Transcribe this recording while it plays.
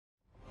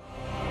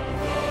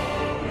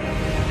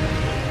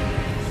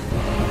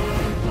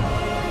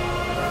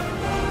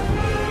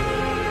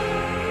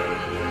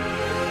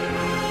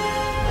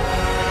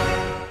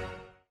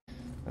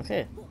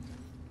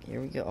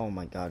Here we go. Oh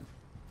my god.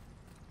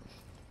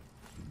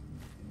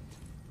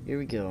 Here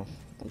we go.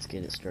 Let's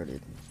get it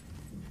started.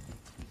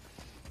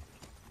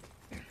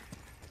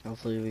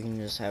 Hopefully we can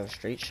just have a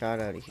straight shot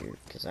out of here,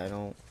 because I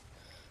don't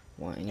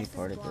want any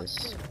part of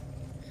this.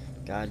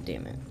 God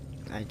damn it.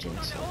 I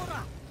jinxed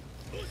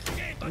it.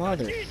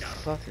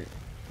 Motherfucker.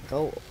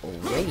 Go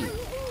away.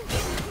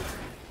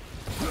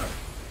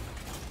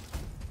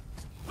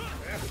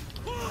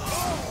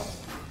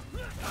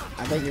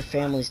 I bet your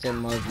families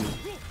didn't love you.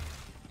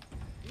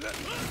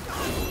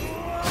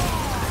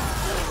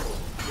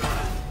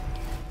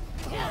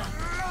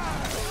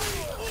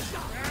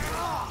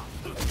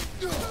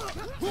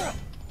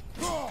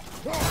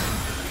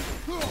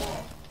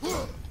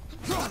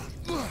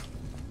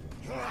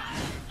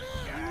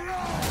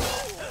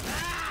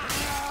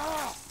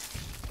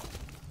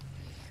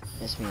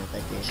 Miss me with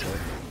that gay short.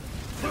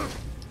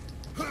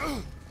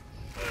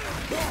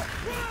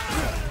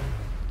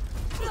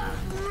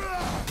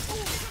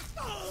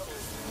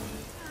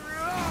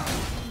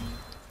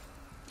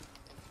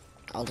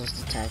 I'll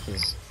just attack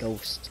his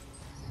ghost.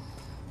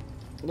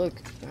 Look,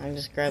 I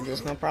just grabbed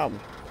this, no problem.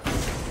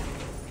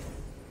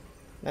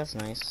 That's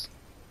nice.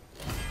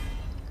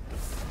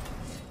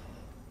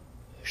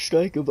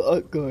 Strike of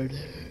Utgard.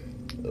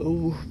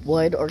 Oh,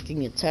 wide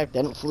arcing attack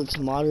that inflicts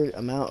moderate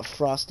amount of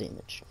frost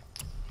damage.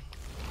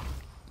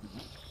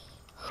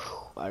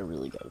 I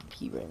really gotta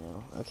pee right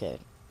now. Okay.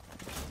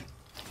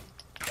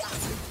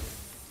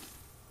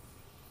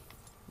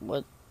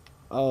 What?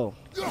 Oh.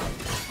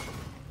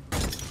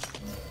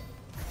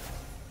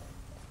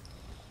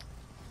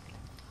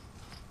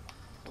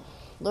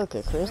 Look,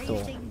 a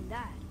crystal.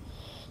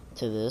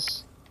 To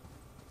this.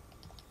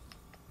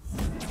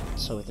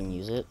 So we can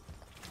use it.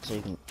 So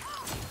you can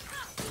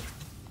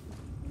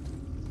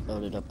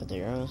load it up with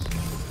arrows.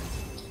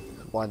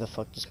 Why the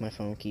fuck does my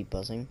phone keep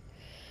buzzing?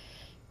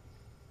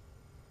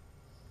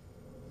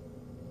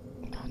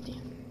 God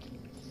damn.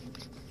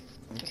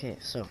 Okay,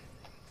 so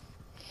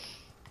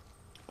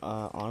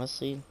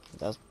honestly,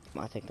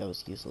 I think that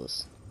was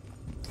useless.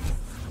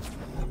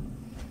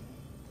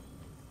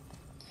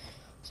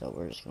 So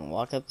we're just gonna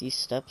walk up these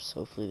steps.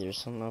 Hopefully there's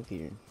something up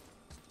here.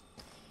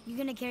 You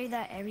gonna carry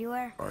that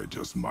everywhere? I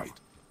just might.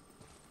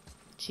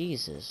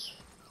 Jesus.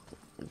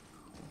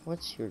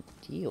 What's your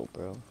deal,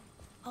 bro?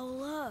 Oh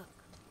look,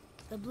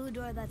 the blue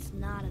door that's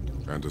not a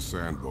door. And a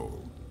sand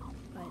bowl.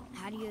 But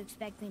how do you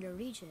expect me to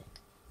reach it?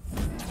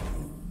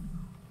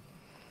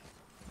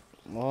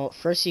 Well,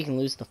 first you can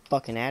lose the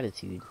fucking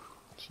attitude.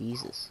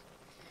 Jesus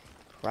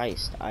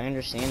Christ. I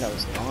understand I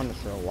was gone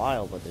for a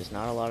while, but there's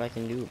not a lot I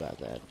can do about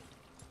that.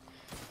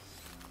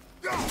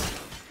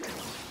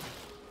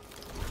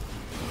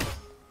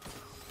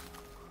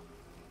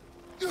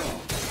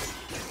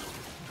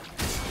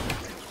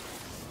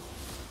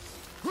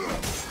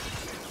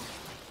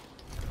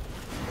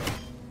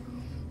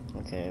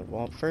 Okay,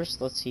 well,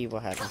 first let's see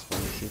what happens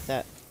when we shoot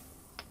that.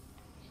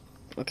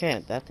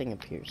 Okay, that thing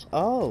appears.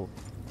 Oh!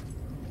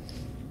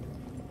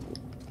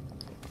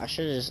 I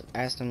should have just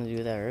asked him to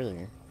do that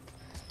earlier.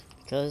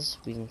 Because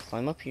we can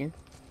climb up here.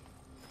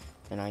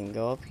 And I can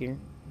go up here.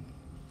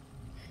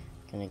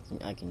 And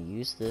I can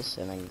use this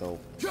and I can go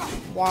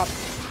whop.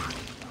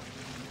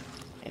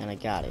 And I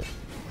got it.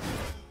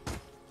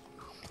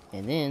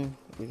 And then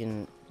we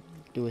can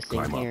do a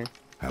thing Climb here. Up.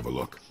 Have a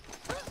look.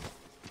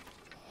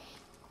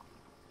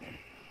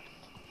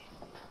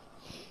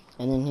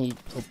 And then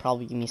he'll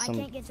probably give me some. I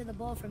can't get to the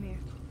bowl from here.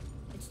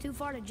 It's too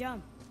far to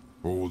jump.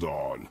 Hold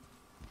on.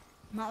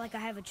 Not like I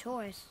have a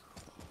choice.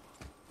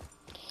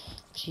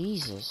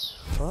 Jesus,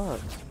 fuck.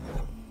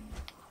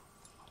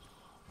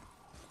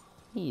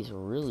 He's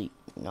really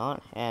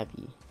not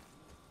happy.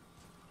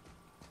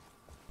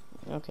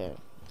 Okay.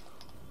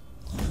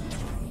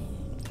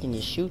 Can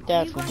you shoot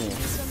that from here?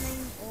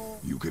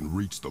 You can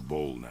reach the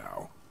bowl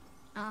now.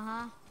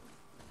 Uh-huh.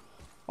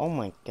 Oh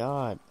my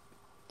god.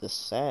 The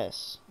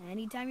sass.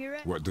 Anytime you're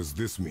ready. What does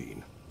this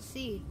mean?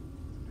 See.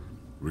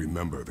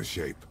 Remember the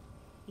shape.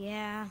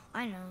 Yeah,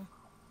 I know.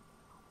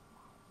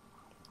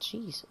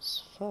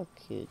 Jesus, fuck,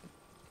 kid.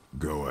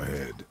 Go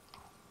ahead.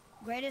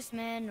 Greatest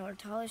man or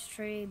tallest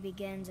tree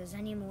begins as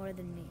any more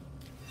than me.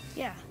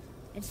 Yeah,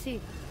 it's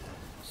C.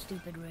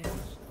 Stupid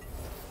riddles.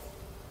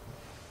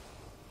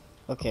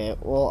 Okay,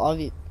 well, I'll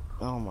be.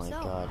 Oh my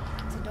So, god.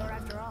 It's a door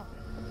after all.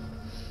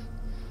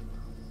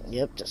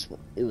 Yep,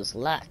 it was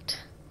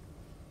locked.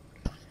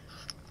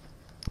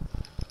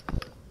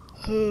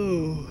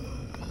 Oh.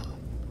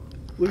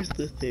 Where's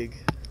the thing?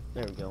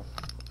 There we go.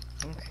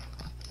 Okay.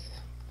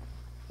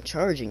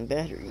 Charging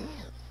battery.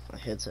 My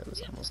headset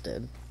was almost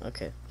dead.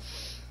 Okay.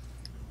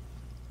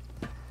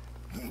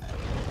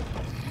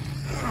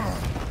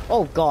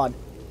 Oh god.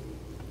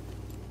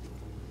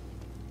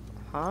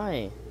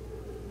 Hi.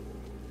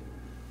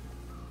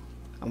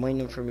 I'm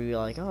waiting for me to be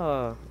like,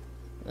 oh,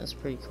 that's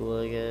pretty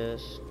cool, I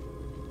guess.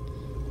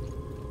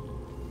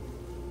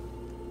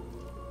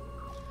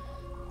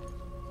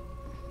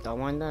 Don't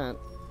mind that.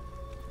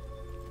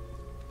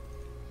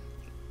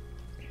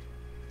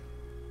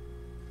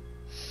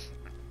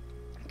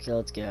 Okay,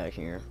 let's get out of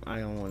here. I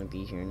don't want to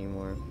be here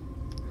anymore.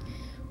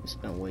 We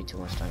spent way too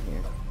much time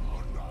here.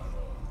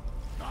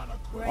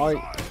 Great.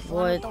 Alright, The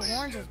one with what? the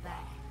horns is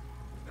back.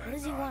 What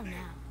does he want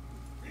now?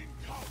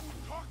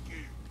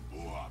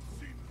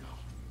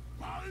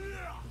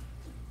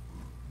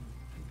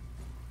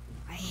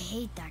 I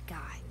hate that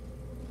guy.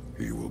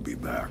 He will be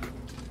back.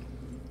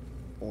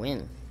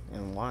 When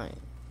and why?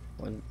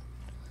 When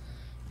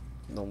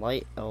the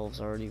light elves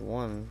already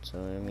won, so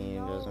I mean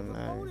it doesn't The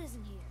matter. boat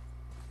isn't here.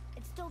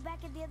 It's still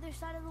back at the other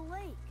side of the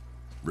lake.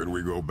 Then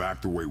we go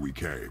back the way we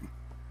came.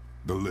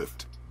 The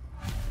lift.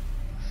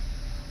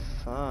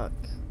 Fuck.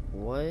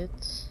 What?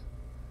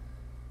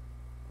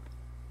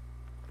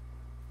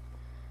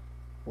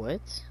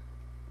 What?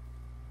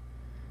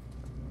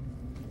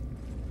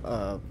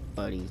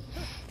 Buddy.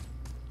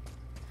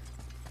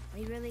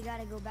 We really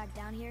gotta go back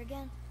down here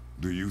again?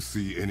 Do you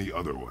see any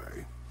other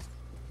way?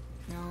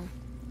 No.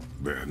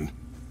 Then,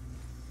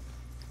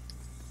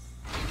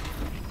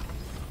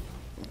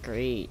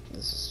 Great.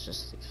 This is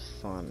just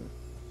fun.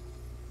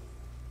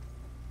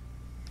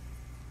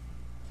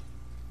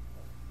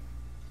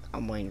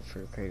 I'm waiting for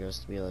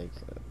Kratos to be like,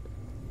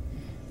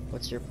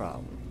 what's your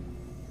problem?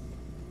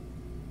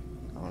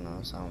 I don't know,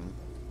 something.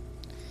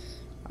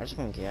 I just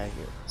want to get out of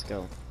here. Let's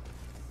go.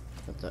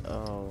 What the,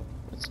 oh,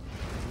 it's,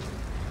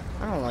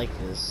 I don't like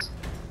this.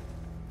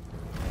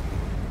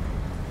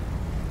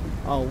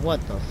 Oh, what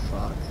the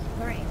fuck?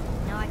 Great.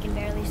 Now I can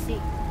barely see.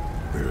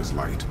 there's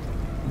light.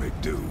 Make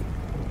do.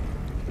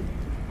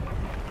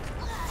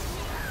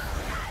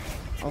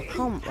 Oh,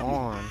 come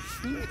on.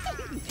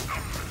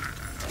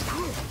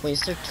 Wait,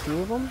 is there two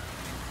of them?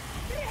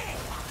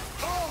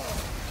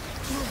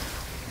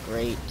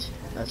 Great.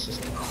 That's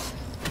just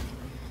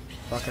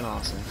fucking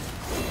awesome.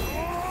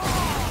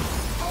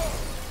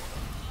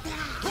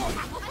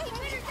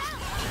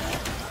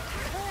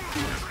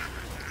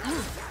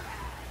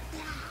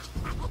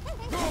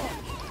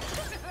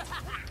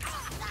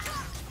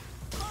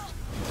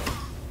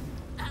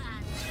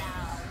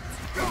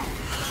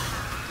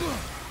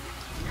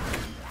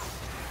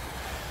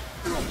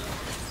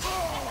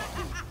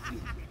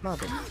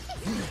 Mother.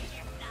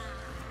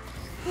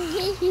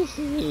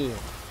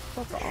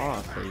 Fuck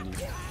off,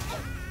 lady.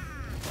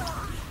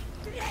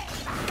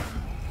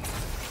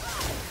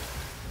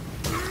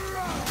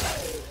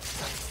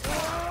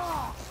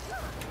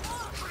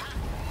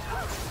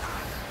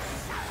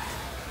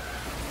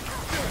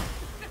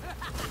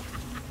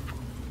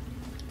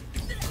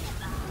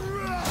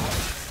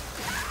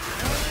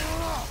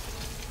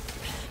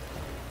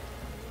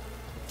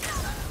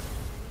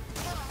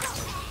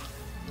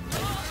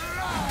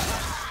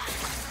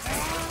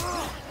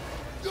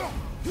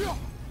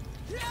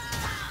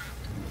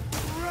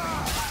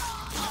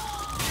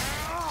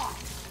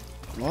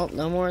 Well,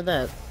 no more of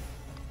that.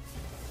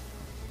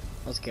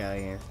 Let's get out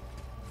of here.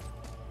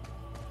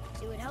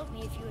 It would help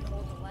me if you would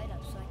hold the light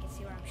up so I can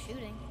see where I'm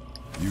shooting.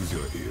 Use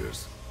your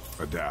ears.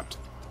 Adapt.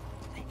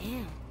 I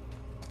am.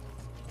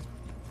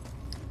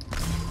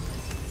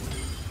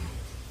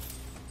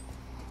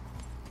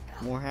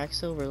 More hack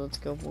silver, let's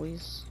go,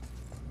 boys.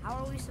 How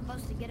are we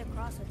supposed to get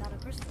across without a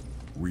crystal?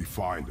 We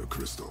find a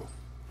crystal.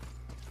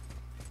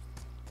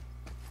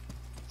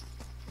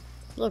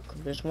 Look,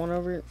 there's one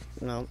over here.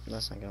 No,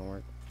 that's not gonna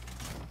work.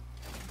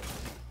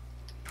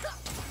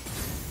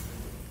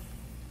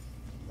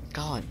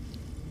 God.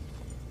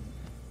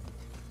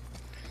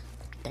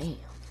 Damn.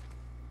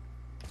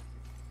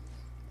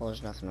 Well,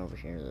 there's nothing over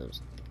here that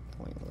was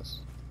pointless.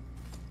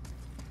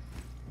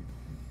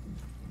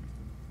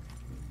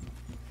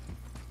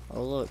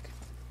 Oh, look.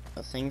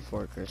 A thing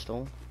for a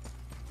crystal.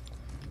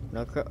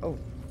 No oh.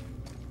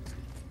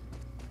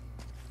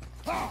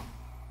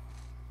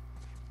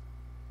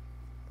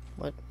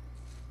 What?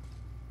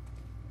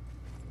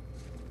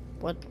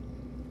 What?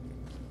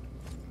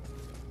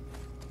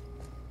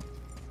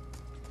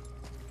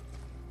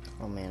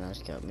 Oh man, I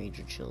just got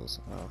major chills.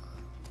 Oh.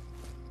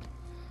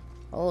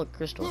 Oh look,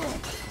 crystal. I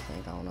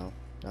think, I don't know.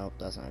 Nope,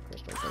 that's not a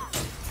crystal.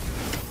 But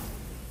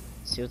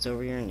see what's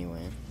over here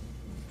anyway.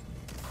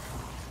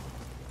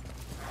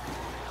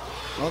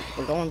 Oh,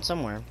 we're going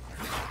somewhere.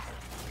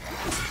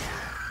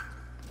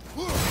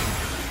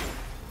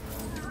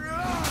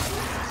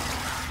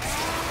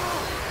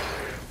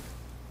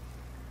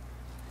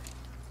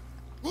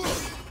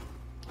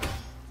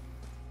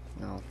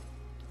 No.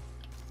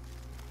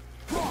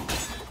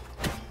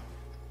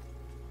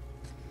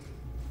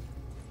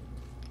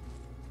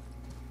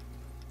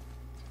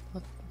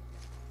 What?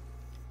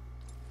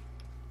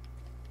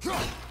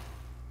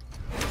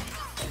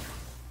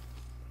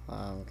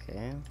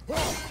 Okay.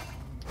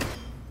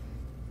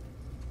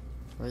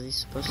 What are these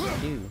supposed to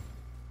do?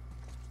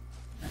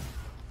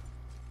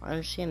 I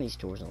understand these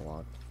doors are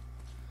locked.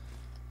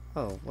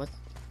 Oh, what?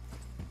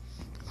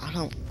 I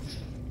don't...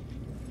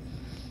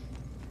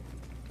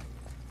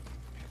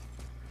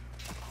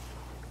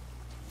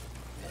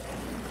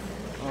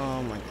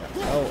 Oh my god.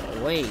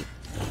 Oh, wait.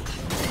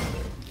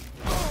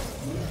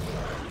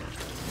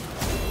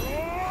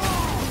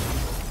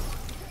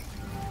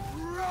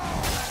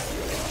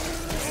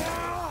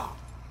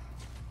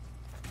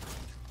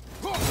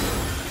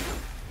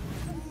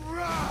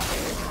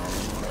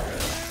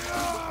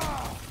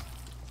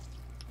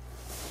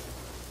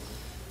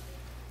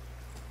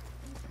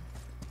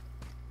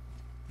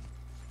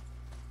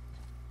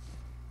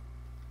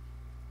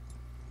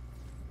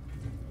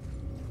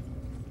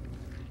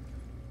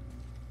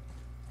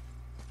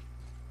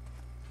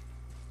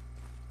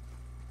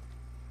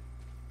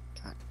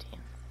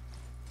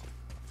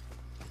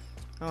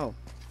 Oh.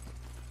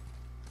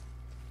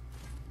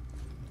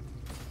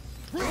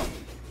 Well,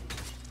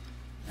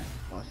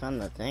 I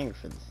found the thing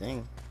for the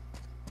thing.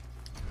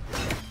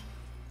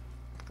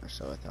 Or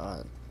so I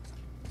thought.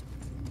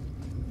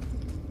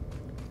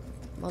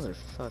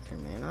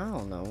 Motherfucker, man. I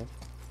don't know.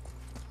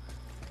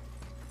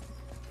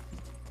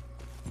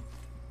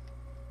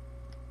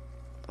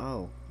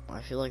 Oh.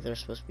 I feel like there's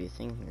supposed to be a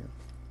thing here.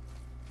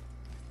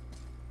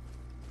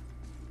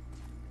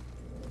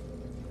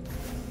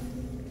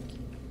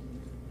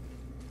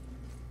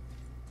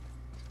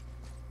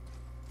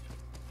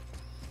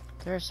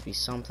 There has to be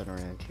something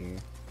around here.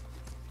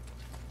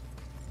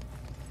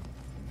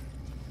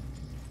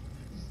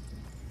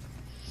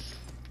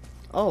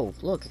 Oh,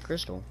 look, a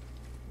crystal.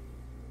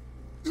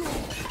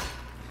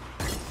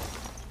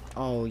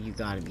 Oh, you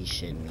gotta be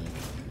shitting me.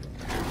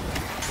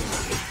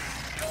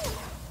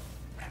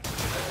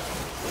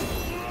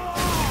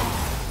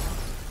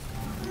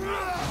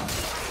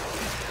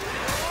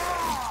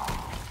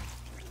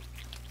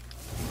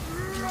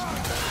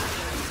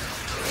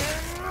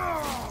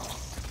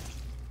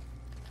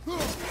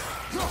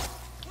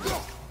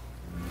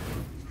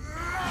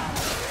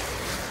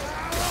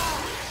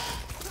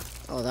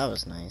 Oh, that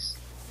was nice.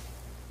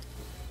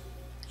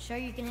 Sure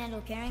you can handle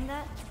carrying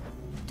that?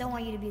 Don't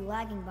want you to be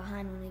lagging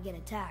behind when we get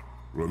attacked.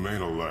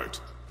 Remain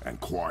alert and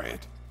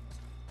quiet.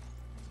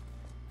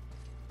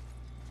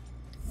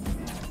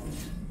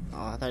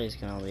 Oh, I thought he was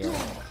gonna be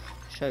like,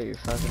 shut your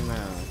fucking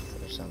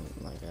mouth or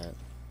something like that.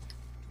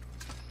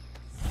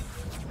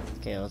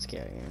 Okay, let's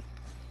get out of here.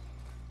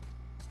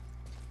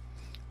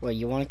 Wait,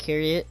 you wanna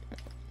carry it?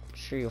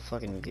 Sure, you'll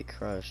fucking get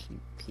crushed, you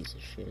piece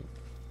of shit.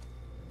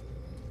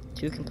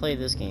 Two can play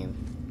this game.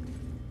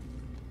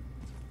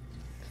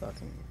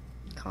 Fucking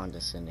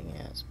condescending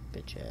ass,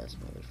 bitch ass,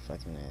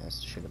 motherfucking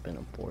ass. Should have been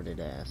aborted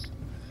ass.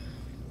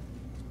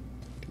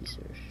 Piece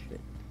of shit.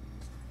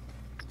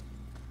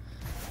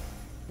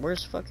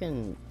 Where's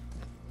fucking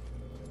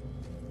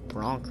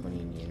Bronk when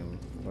you need him?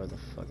 Or the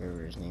fuck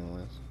ever his name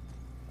was.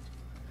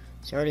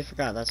 See, I already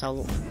forgot. That's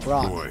how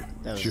Brock. Boy,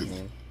 that was shoot. his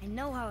name. I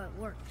know how it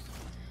works.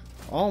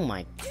 Oh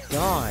my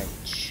god!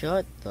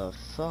 Shut the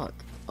fuck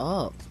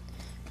up!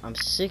 I'm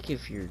sick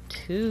of your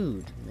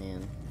dude,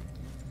 man.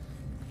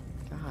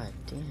 God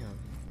damn.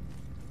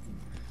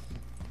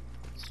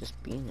 It's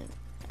just being an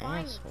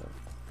Finally. asshole.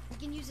 We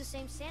can use the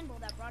same sandball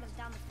that brought us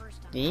down the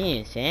first time.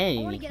 Yeah, Sandy.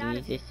 I wanna get out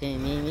of here.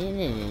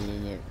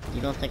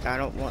 You don't think I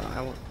don't want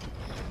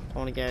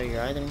to get out of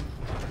here either?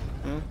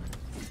 Hmm?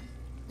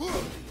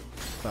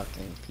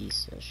 Fucking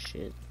piece of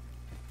shit.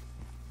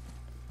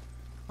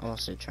 I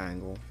almost said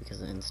triangle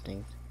because of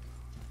instinct.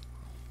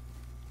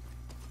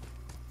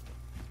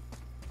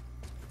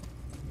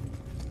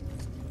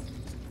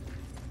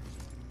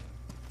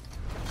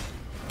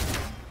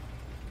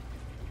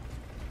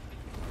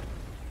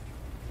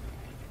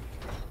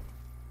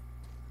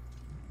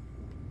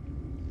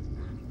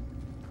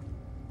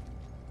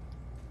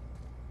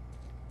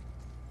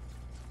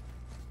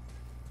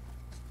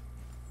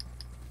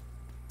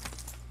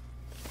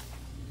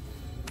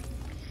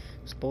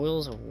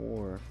 Spoils of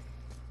war.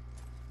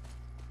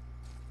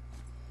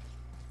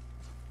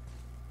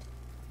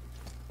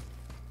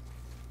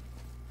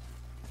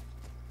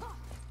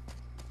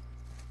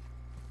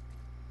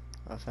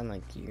 I found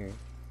like gear.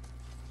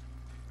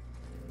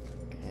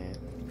 Okay.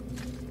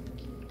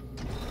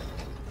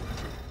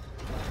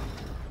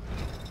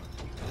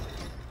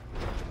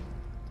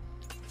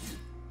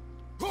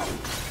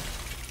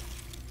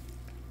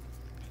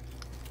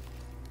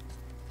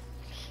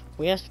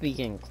 We have to be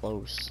getting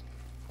close.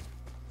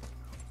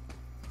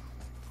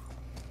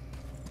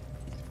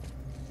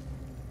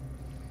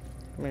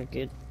 Come here,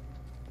 kid.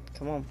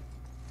 Come on.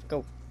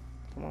 Go.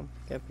 Come on.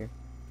 Get up here.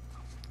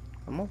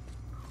 Come on.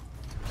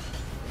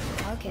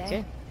 Okay.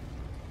 Okay.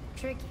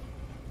 Tricky.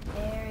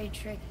 Very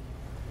tricky.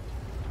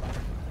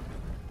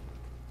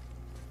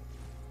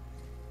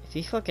 If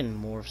he fucking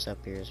morphs up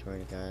here, I swear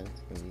to God,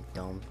 it's gonna be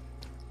dumb.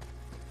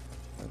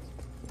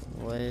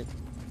 What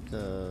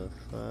the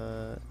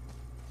fuck?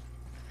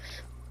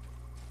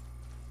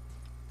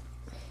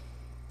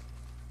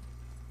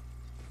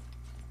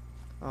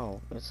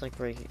 Oh, it's like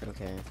right here.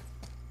 Okay.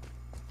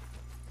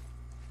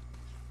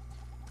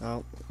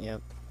 Oh,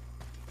 yep.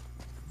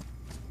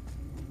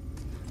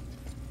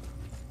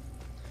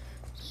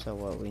 So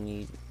what we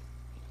need?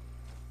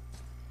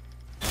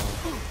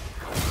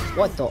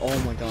 What the? Oh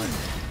my god.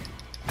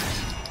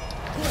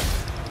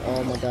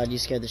 Oh my god, you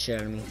scared the shit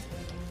out of me.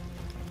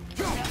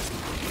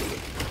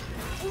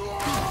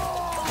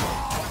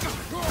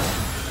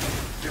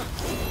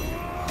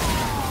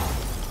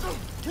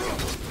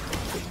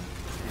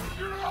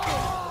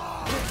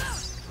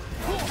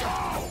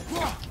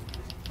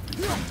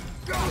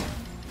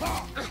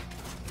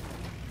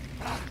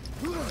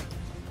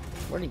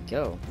 Where'd he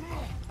go?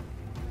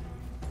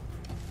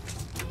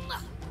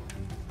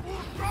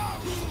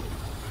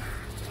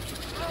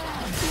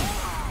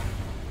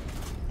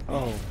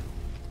 Oh.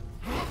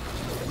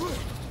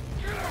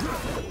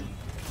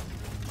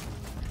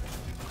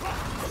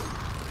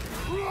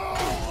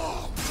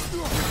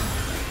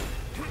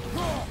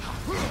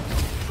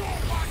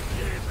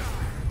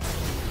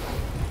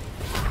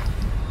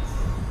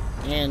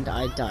 And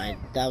I died.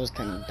 That was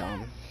kind of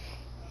dumb.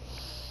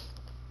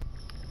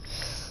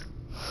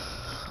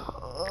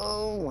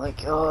 Oh my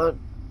god.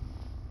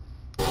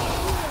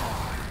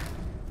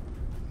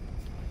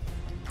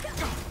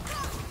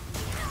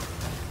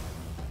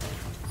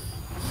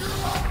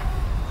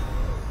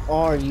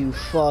 Are you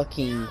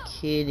fucking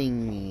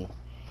kidding me?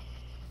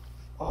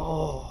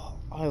 Oh,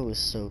 I was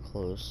so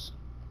close.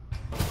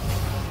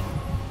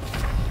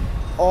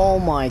 Oh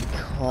my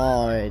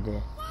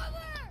god.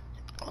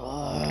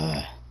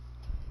 Ugh.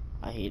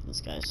 I hate this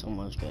guy so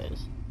much,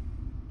 guys.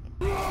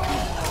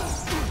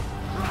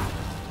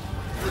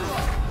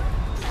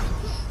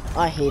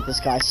 I hate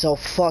this guy so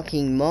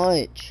fucking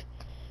much.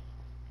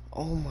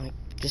 Oh my,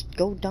 just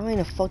go die in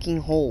a fucking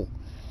hole.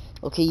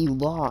 Okay, you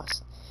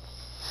lost.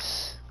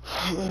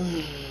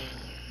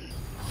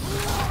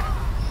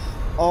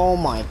 Oh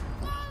my.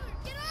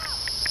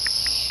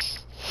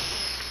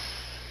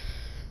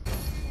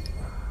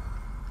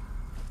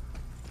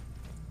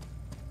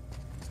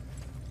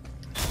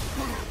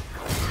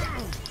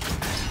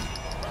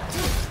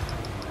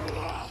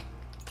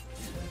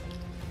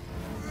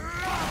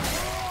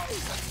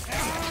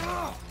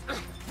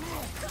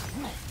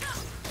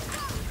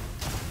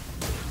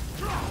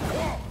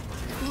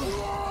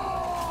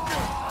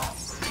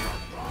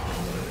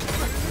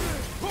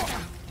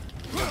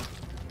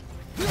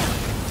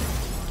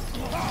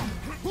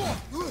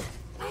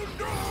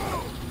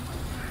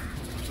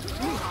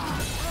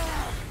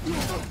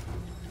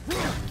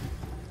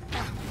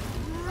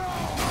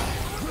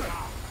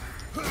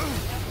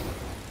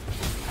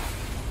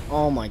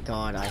 Oh my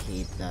god, I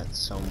hate that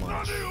so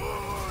much.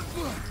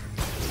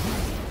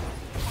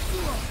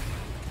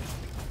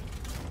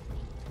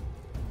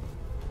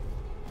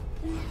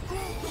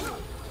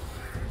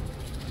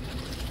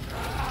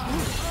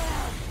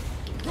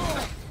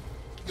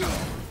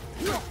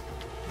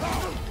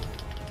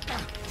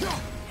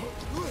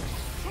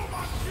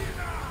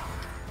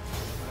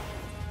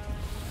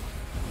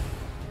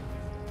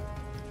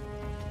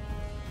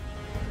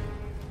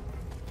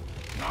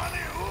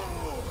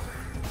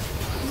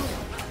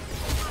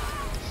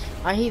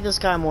 I hate this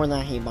guy more than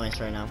I hate mice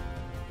right now.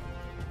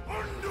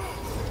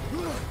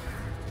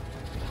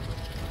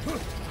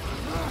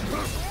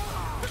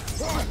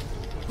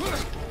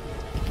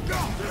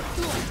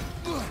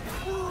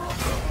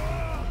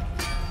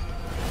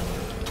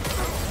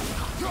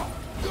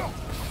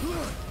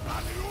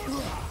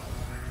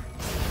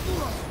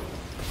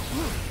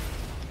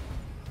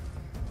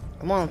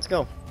 Come on, let's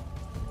go.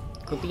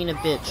 Quit being a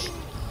bitch.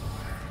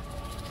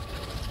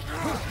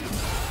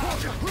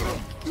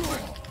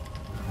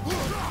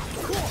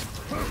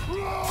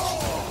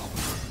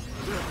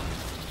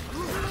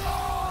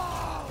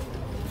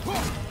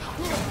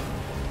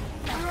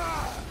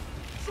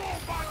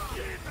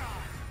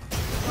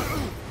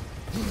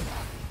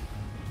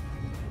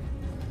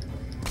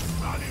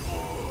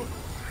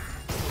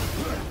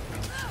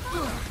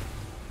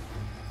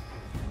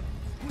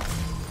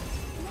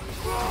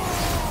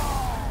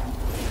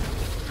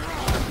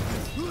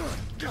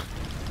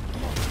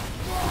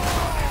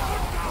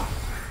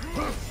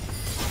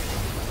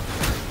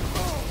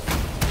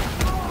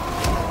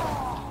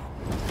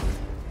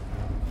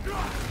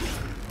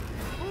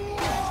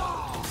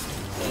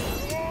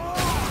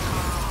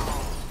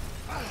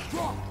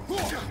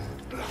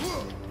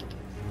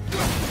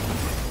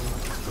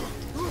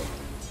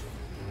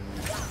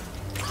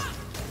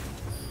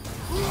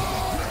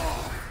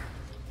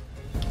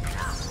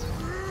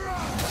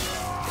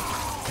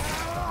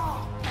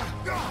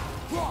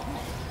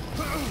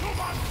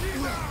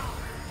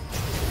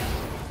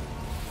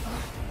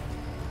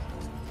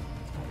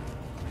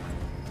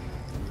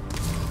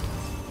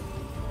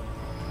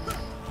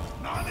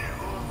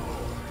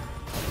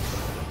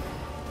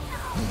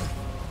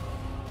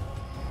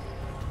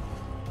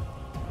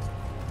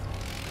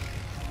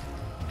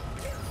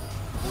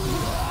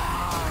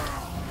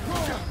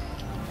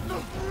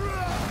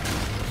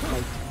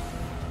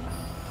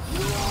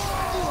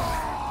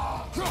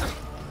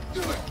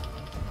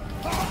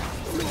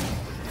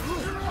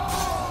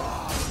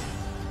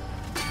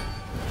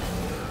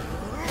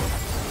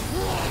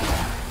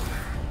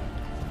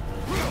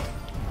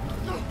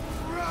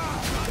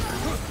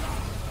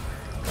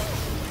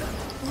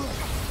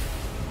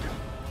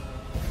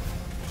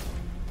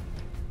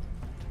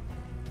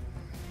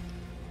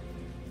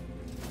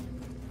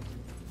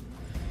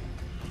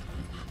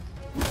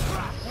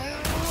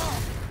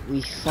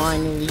 We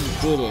finally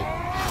did it.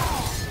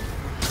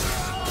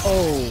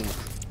 Oh,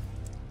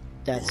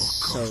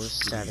 that's so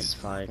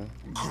satisfying.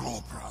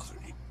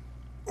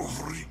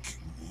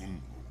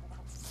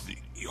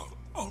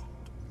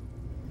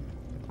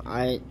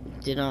 I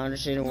did not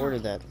understand a word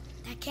of that.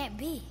 That can't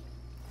be.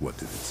 What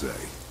did it say?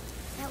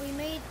 That we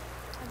made a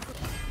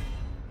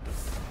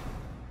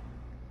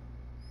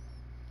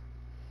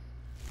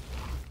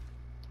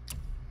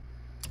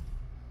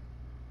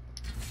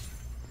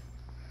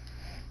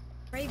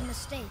grave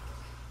mistake.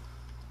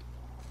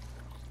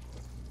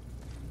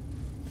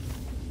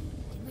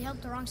 Did we help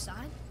the wrong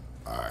side?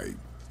 I...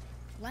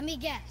 Let me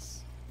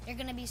guess. You're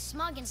gonna be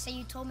smug and say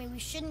you told me we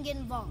shouldn't get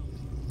involved.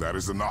 That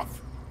is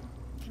enough.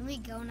 Can we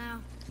go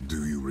now?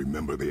 Do you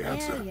remember the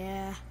answer?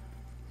 Yeah.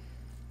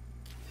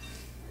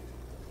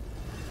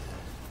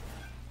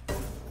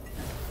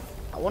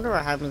 I wonder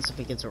what happens if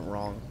he gets it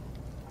wrong.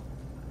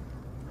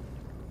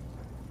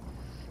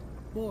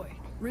 Boy,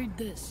 read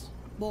this.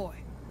 Boy,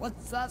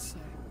 what's that say?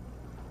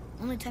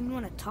 Only time you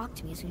want to talk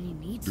to me is when you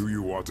need Do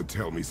you want to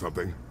tell me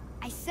something?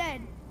 I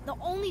said, the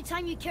only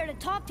time you care to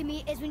talk to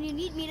me is when you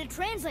need me to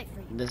translate for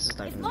you. This is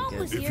not If gonna Mom be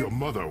was good. If here, your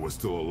mother was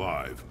still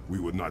alive, we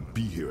would not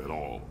be here at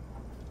all.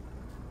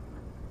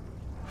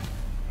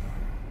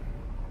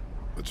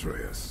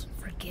 Atreus.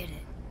 forget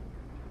it.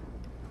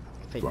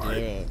 Forget Right.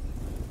 it.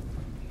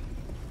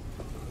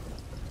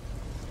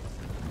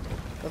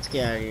 Let's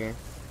get out of here.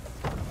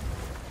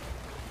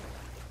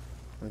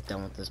 I'm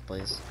done with this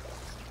place.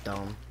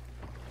 Dumb.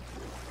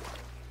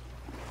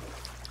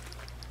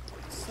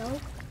 So?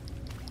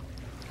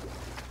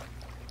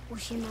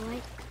 Was she in the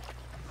light?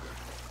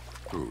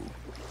 Who?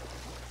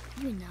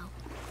 You know.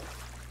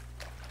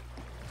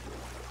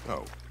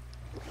 Oh.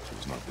 She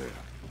was not there.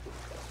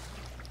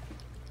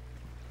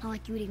 Not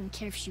like you would even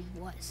care if she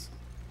was.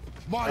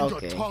 Mind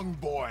Okay. your tongue,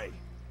 boy!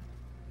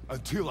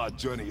 Until our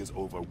journey is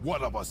over,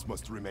 one of us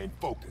must remain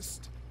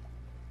focused.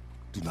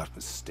 Do not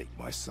mistake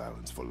my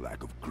silence for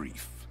lack of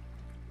grief.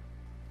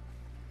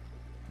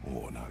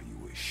 Mourn how you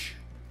wish.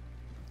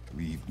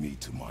 Leave me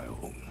to my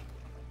own.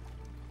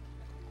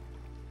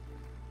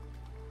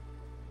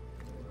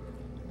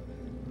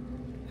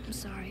 I'm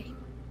sorry.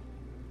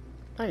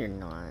 No, you're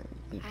not.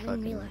 You I didn't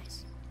fucking-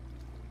 realize.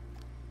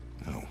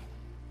 No.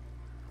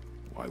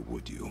 Why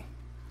would you?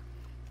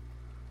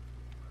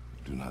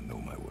 You do not know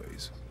my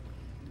ways.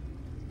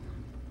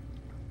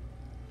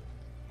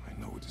 I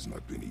know it has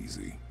not been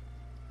easy.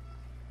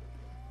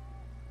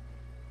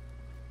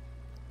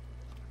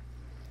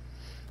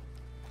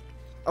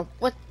 Oh,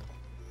 what?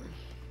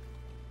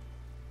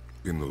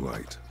 In the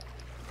light,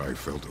 I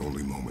felt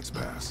only moments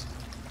pass.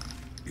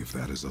 If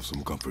that is of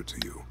some comfort to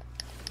you.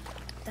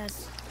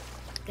 That's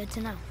good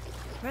to know.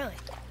 Really.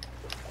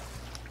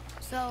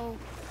 So,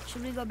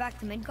 should we go back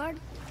to Midgard?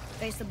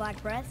 Face the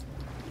Black Breath?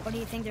 Or do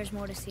you think there's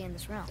more to see in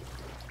this realm?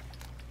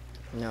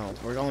 No,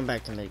 we're going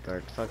back to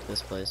Midgard. Fuck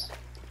this place.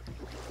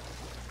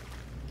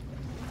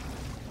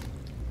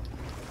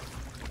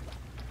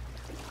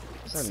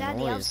 What's It's that sad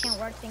the elves noise? can't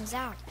work things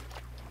out.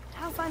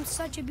 Alfheim's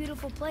such a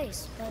beautiful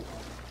place, but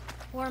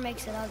war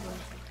makes it ugly.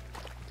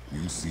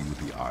 You see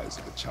with the eyes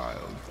of a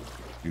child.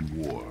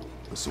 In war,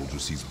 the soldier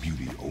sees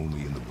beauty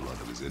only in the blood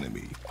of his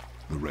enemy.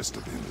 The rest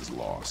of him is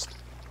lost.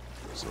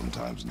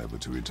 Sometimes never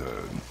to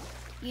return.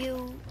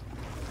 You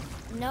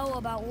know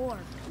about war,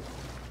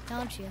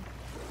 don't you?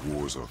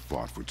 Wars are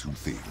fought for two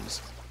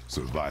things.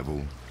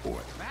 Survival or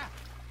Back.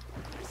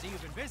 I see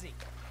you've been busy.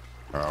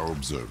 how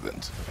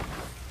observant.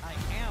 I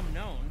am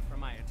known for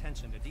my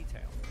attention to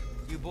detail.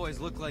 You boys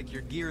look like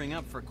you're gearing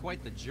up for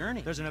quite the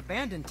journey. There's an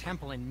abandoned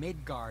temple in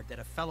Midgard that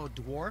a fellow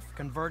dwarf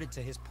converted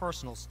to his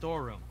personal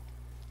storeroom.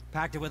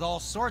 Packed it with all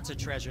sorts of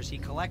treasures he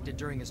collected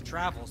during his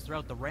travels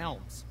throughout the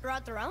realms.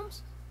 Throughout the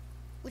realms?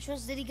 Which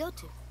ones did he go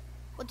to?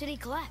 What did he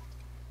collect?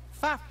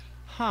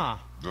 Huh.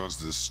 Does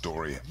this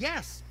story...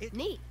 Yes,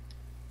 Neat.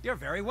 You're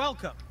very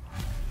welcome.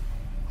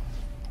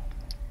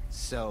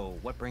 So,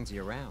 what brings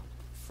you around,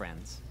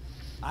 friends?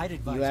 I'd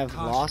advise You have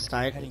caution lost if you're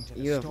items. heading to the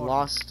You have storeroom.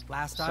 lost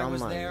Last I some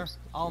was there, items.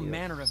 all You have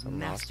manner of some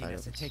lost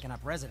nastiness had items. taken up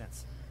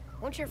residence.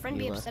 Won't your friend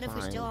be You left upset if we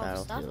behind steal all the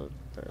stuff? Battlefield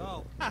for-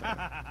 Oh,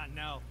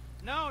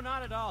 no,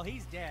 not at all.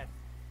 He's dead,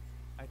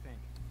 I think.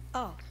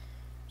 Oh,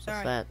 What's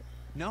sorry. that?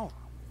 No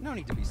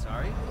need to be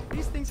sorry.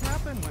 These things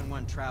happen when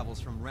one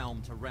travels from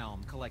realm to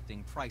realm,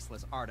 collecting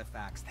priceless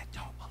artifacts that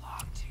don't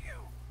belong to you.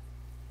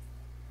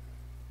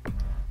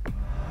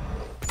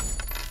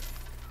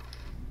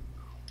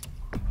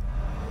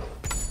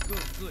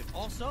 Good.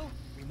 Also,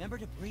 remember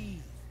to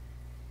breathe.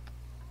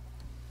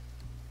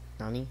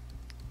 Nani?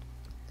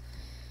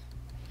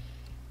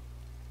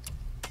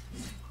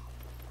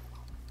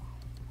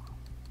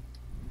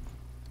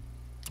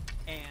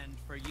 And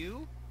for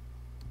you?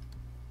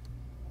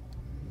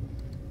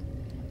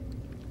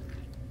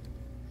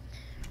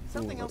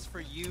 Something Ooh. else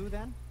for you,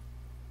 then?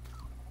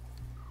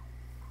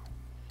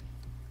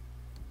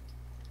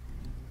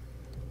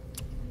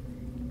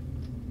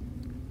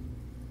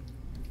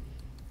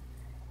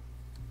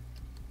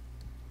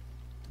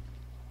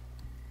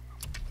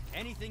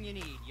 Anything you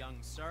need, young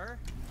sir.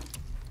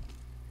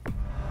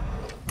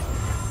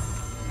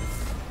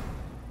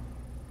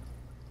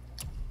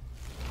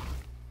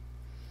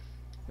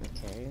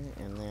 Okay,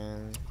 and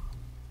then...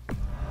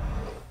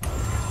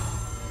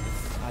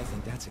 I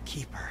think that's a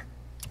keeper.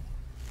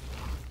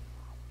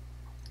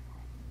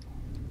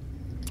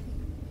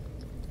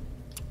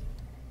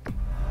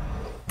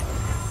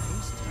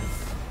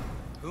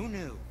 Who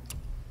knew?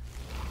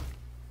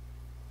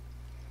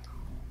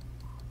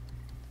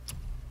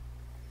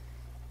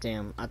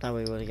 Damn, I thought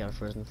we would've got a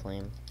frozen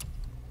flame.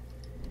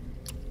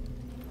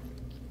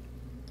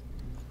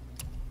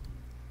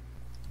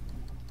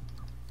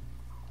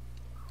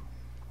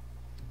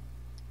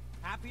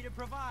 Happy to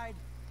provide.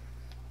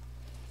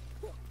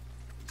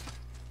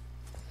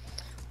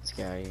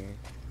 Let's get out of here.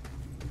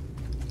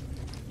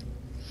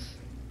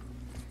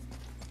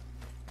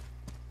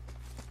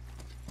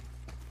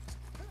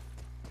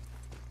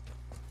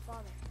 Father,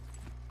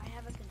 I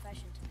have a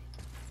confession to make.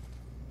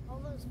 All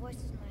those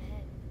voices in my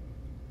head,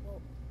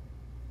 well,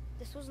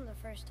 this wasn't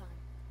the first time.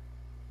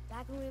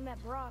 Back when we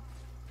met Brock,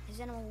 his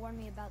animal warned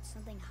me about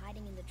something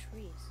hiding in the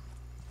trees.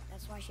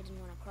 That's why she didn't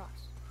want to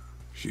cross.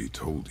 She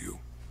told you.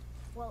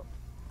 Well,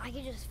 I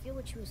could just feel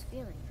what she was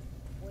feeling,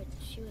 what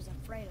she was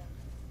afraid of.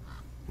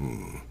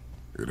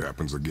 It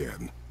happens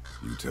again.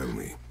 You tell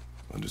me.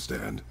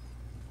 Understand?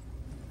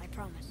 I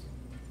promise.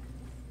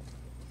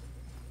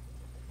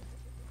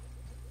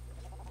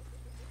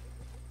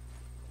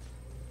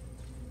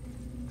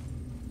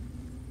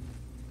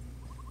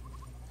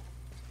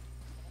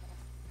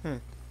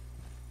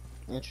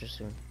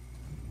 Interesting.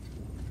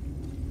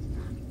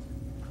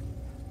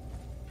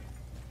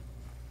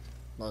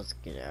 Let's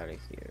get out of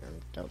here. I'm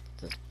done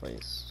with this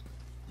place.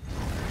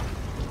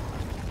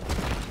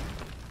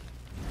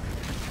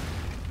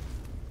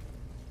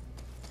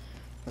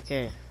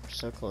 Okay, we're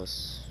so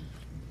close.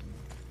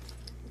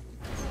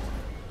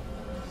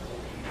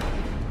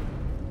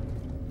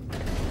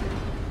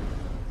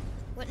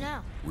 What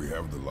now? We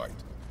have the light.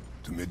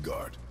 To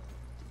Midgard.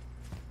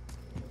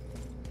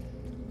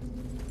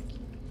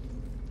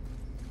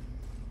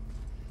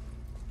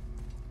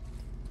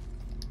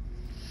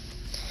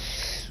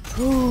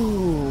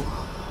 Whew.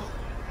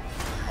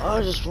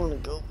 I just want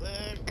to go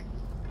back.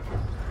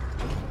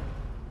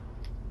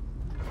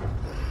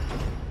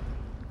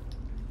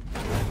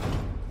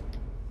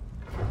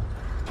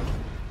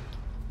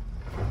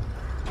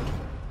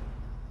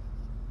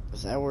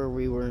 Is that where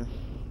we were?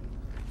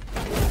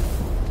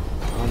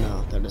 Oh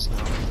no, that is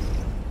not.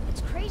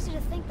 It's crazy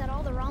to think that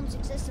all the realms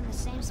exist in the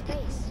same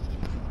space,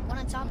 one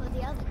on top of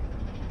the other.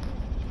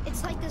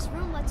 It's like this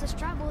room lets us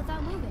travel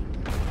without moving.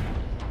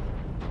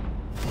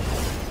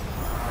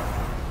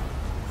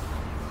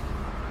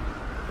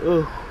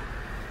 Ooh.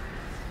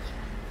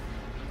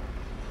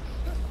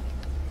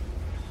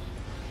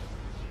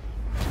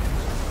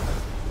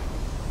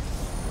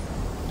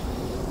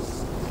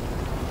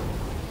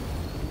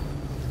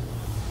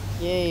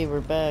 Yay, we're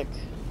back.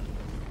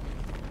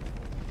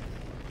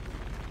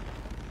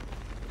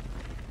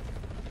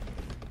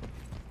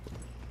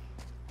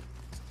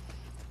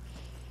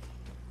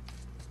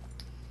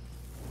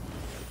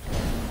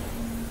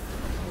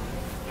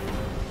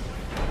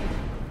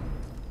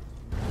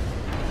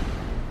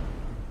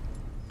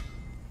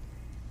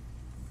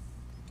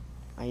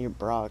 I hear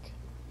Brock.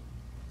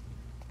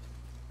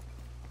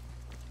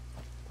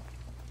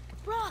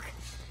 Brock!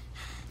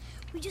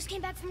 We just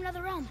came back from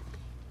another realm.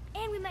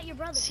 And we met your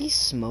brother. Is he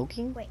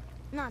smoking? Wait,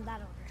 not in that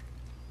order.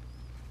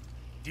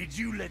 Did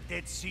you let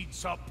that seed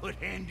saw put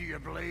hand to your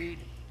blade?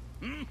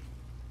 Hmm?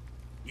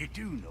 You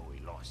do know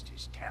he lost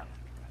his talent,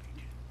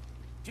 right?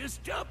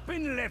 Just up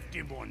and left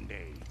him one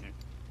day.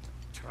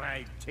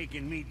 Tried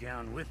taking me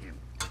down with him.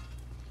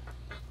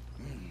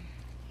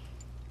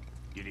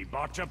 Did he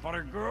botch up on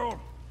a girl?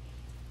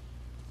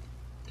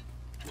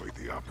 Quite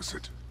the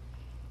opposite.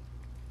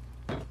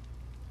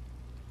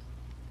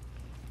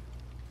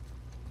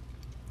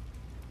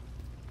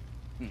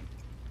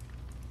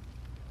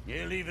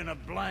 Yeah, even a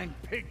blind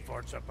pig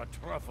farts up a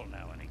truffle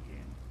now and again.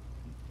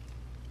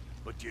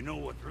 But you know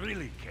what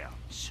really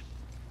counts?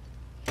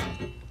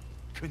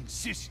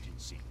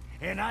 Consistency.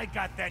 And I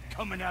got that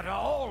coming out of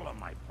all of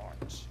my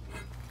parts.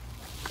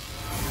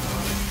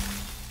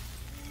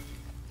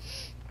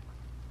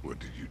 What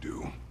did you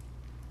do?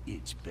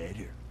 It's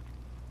better.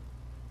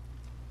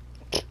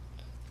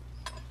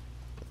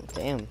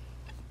 Damn.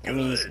 I Good.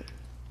 mean,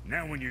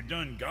 Now when you're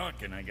done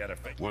gawking, I gotta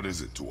fix. What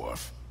is it,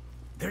 dwarf?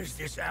 There's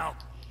this out.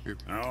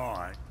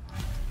 Alright.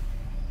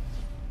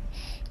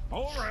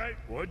 Alright,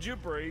 what'd you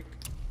break?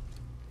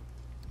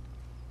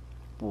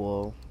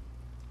 whoa.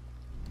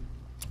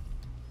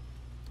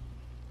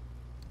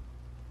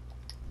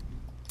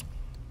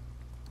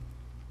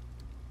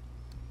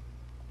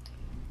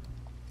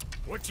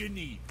 What you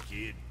need,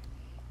 kid?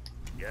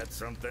 Got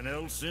something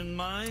else in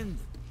mind?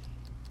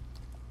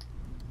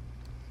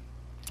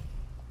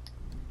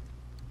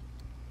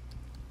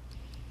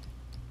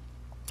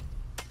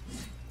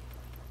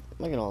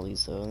 Look at all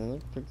these though, they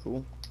look pretty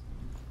cool.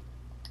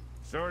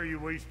 Sorry you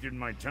wasted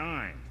my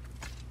time.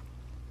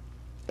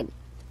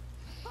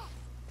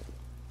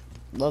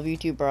 Love you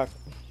too, Brock.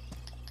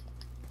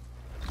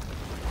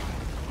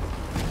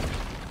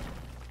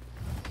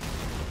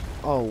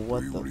 Oh, what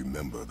Do you the?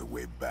 remember the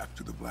way back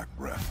to the Black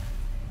Breath?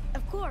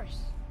 Of course.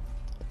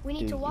 We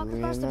need Do to walk you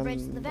across the bridge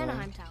to the remember?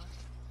 Vanaheim Tower.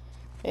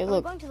 Hey, Are we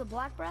look. going to the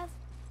Black Breath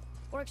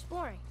or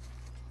exploring?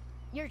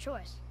 Your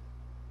choice.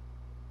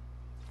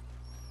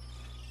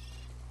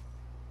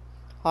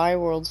 Hi,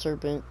 World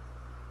Serpent.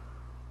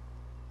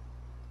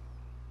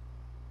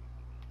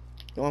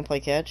 You wanna play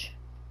catch?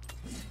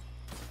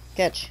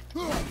 Catch.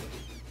 You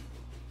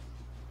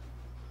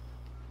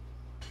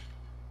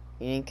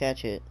didn't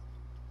catch it.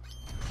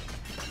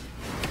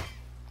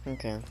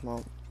 Okay,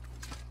 well.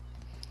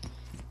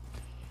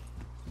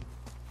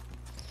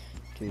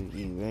 Do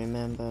you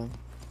remember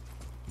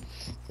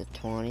The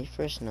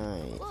 21st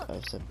night Look, of we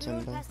rode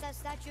September. past that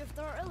statue of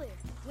Thor earlier,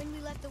 when we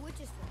left the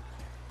witch's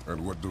room.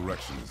 And what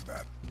direction is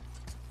that?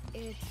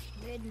 It's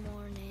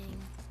mid-morning,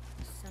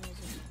 sun is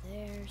over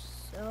there,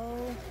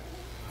 so...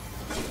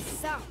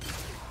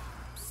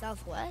 south.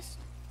 Southwest?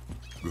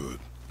 Good.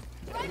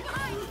 Right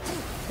behind!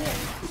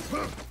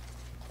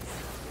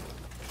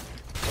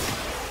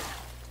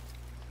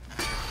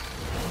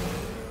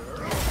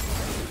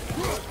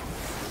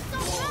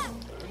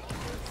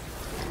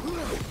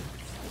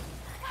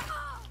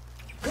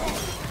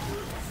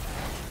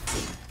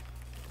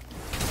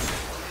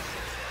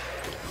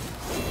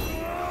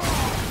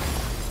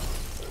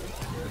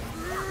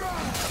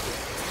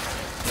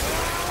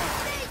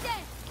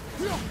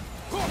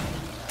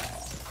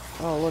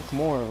 Oh, look,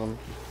 more of them.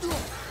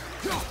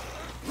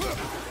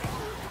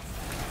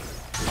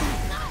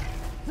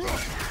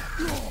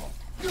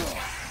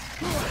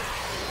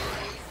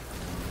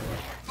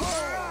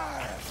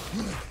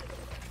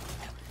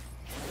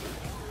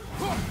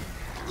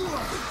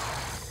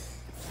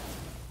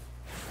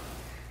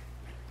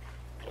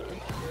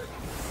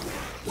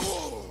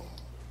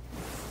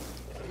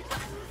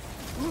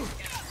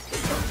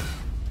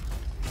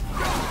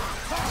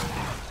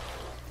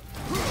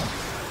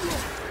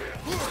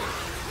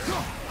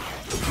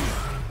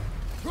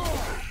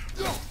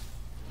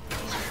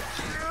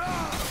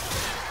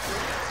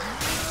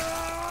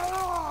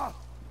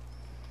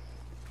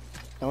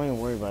 Don't even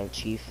worry about it,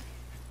 Chief.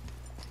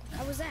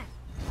 How was that?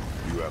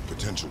 You have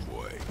potential,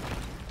 boy.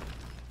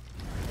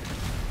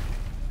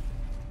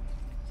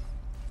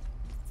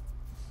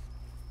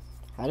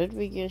 How did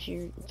we get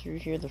here through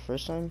here the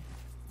first time?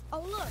 Oh,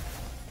 look!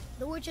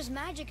 The witch's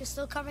magic is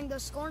still covering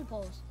those scorn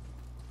poles.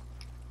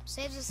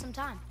 Saves us some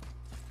time.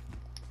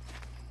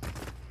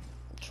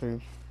 True.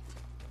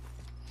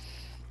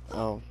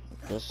 Oh,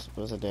 this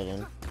was a dead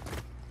end.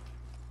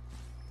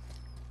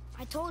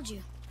 I told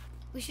you.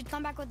 We should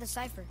come back with the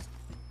cipher.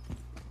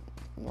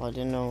 Well, I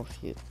didn't know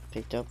if you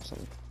picked up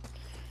some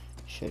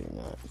shit or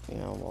not, you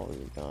know, while we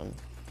were gone.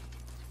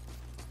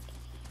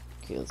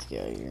 Okay, let's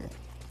get out of here.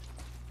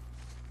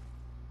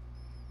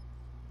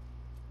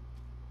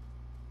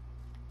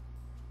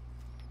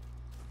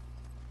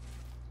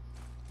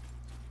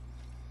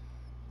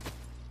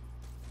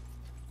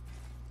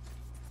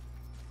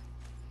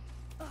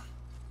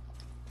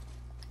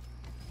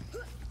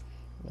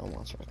 No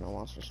monsters, no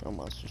monsters, no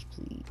monsters,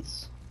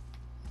 please.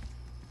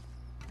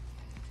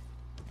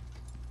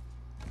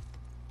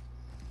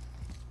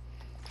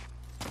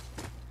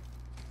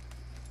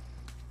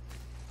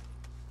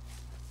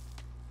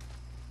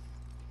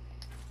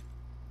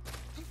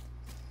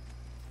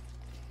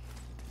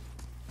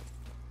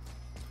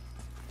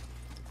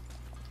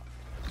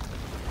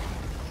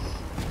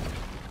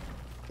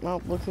 Oh,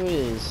 look who it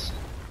is.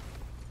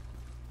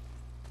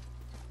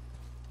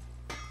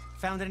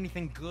 Found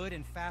anything good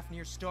in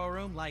Fafnir's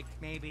storeroom? Like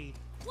maybe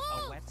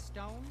Whoa! a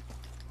whetstone?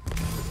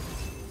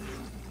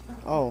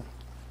 Oh,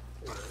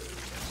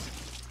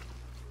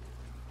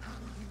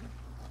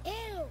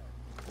 Ew!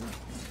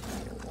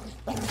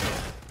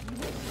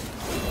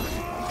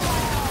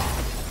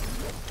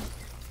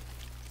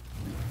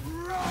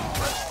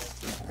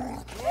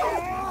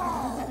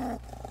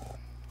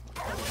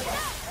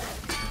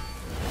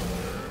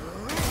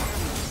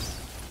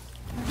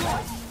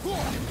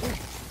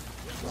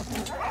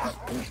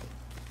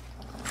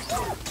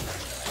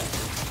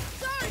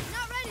 Sorry,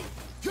 not ready!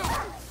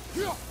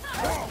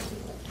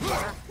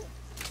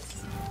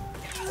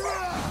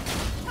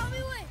 Tell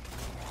me when!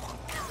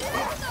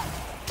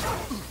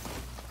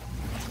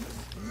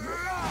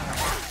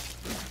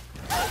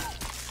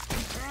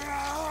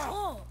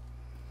 Oh!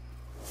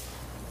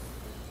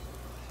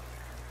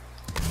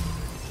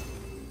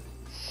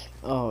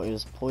 oh, it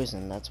was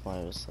poison. That's why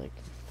I was like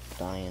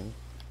dying.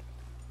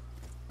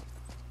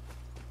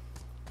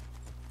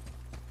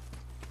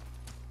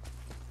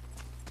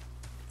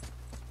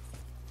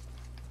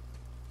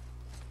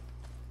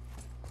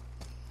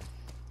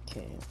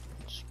 Okay,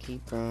 just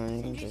keep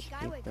running, And just your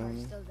keep Skyway car's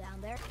running. still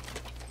down there.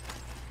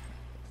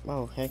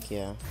 Oh, heck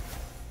yeah.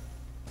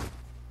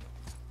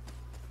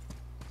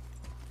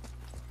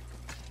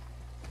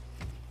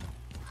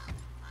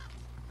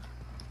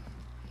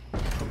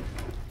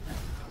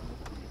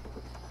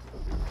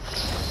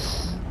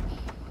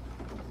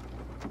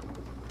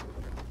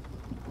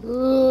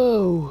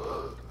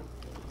 Oh.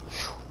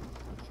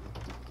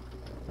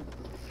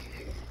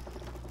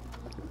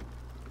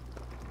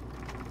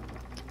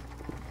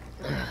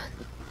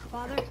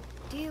 Father,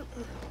 do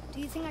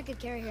you think I could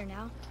carry her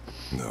now?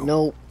 No.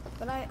 Nope.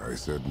 But I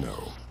said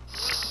no.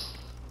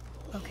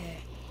 okay.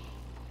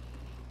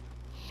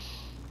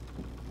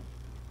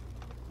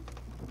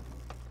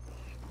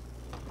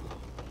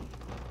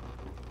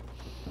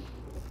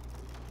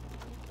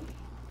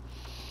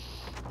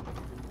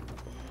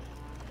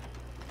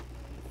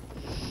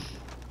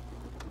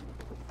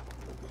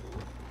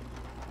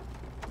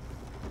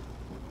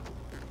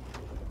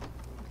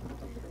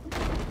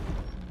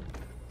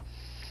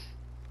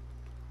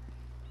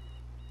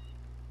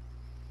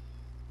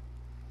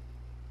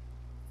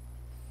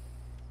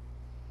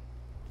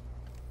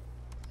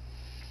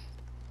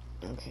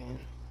 Okay.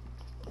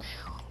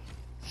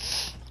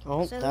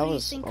 Oh, So that who do you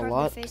was think a carved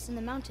lot. the face in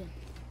the mountain?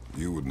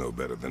 You would know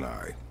better than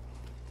I.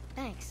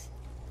 Thanks.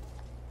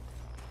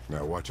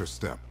 Now watch your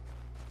step.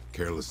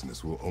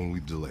 Carelessness will only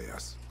delay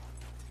us.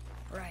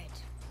 Right.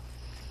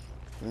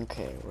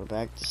 Okay, we're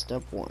back to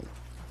step 1.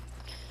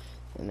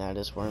 And that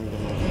is where I'm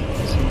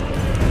gonna